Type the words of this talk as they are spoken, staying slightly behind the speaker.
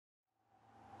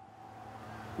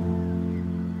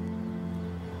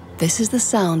This is the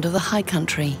sound of the high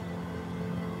country.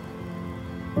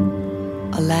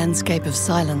 A landscape of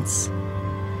silence,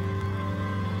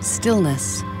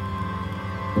 stillness,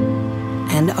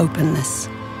 and openness.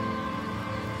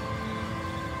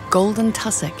 Golden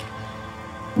tussock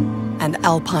and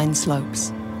alpine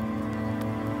slopes.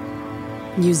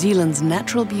 New Zealand's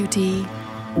natural beauty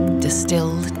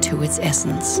distilled to its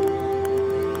essence.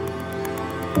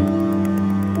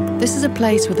 This is a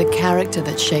place with a character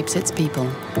that shapes its people.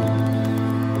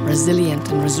 Resilient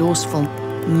and resourceful,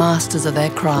 masters of their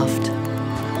craft,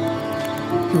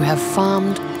 who have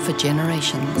farmed for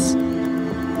generations.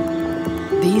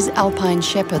 These alpine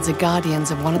shepherds are guardians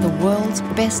of one of the world's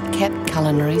best-kept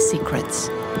culinary secrets: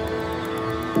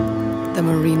 the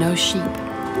Merino sheep.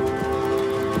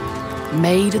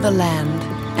 Made of the land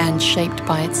and shaped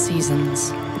by its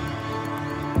seasons,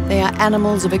 they are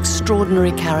animals of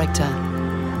extraordinary character,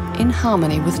 in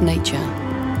harmony with nature.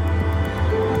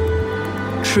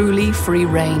 Truly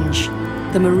free-range,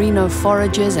 the Merino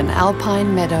forages in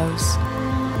Alpine meadows,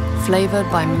 flavored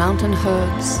by mountain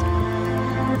herbs,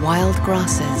 wild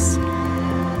grasses,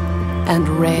 and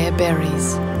rare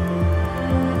berries.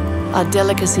 A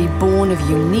delicacy born of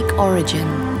unique origin,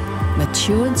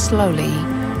 matured slowly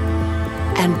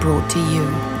and brought to you.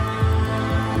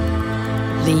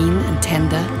 Lean and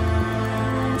tender,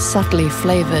 subtly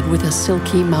flavored with a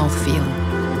silky mouthfeel.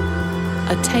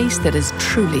 A taste that is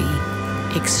truly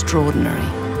extraordinary.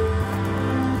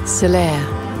 SILERE,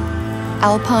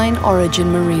 Alpine origin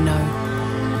Merino,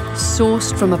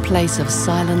 sourced from a place of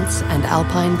silence and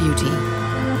alpine beauty.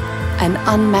 An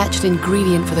unmatched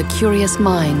ingredient for the curious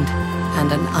mind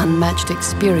and an unmatched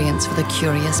experience for the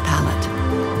curious palate.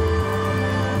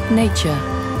 Nature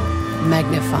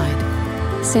magnified,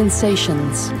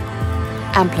 sensations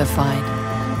amplified,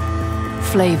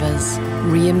 flavors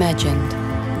reimagined,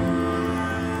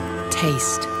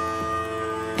 taste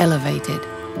elevated.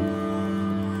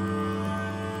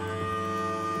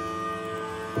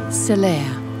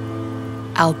 SILERE,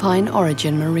 Alpine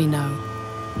origin Merino.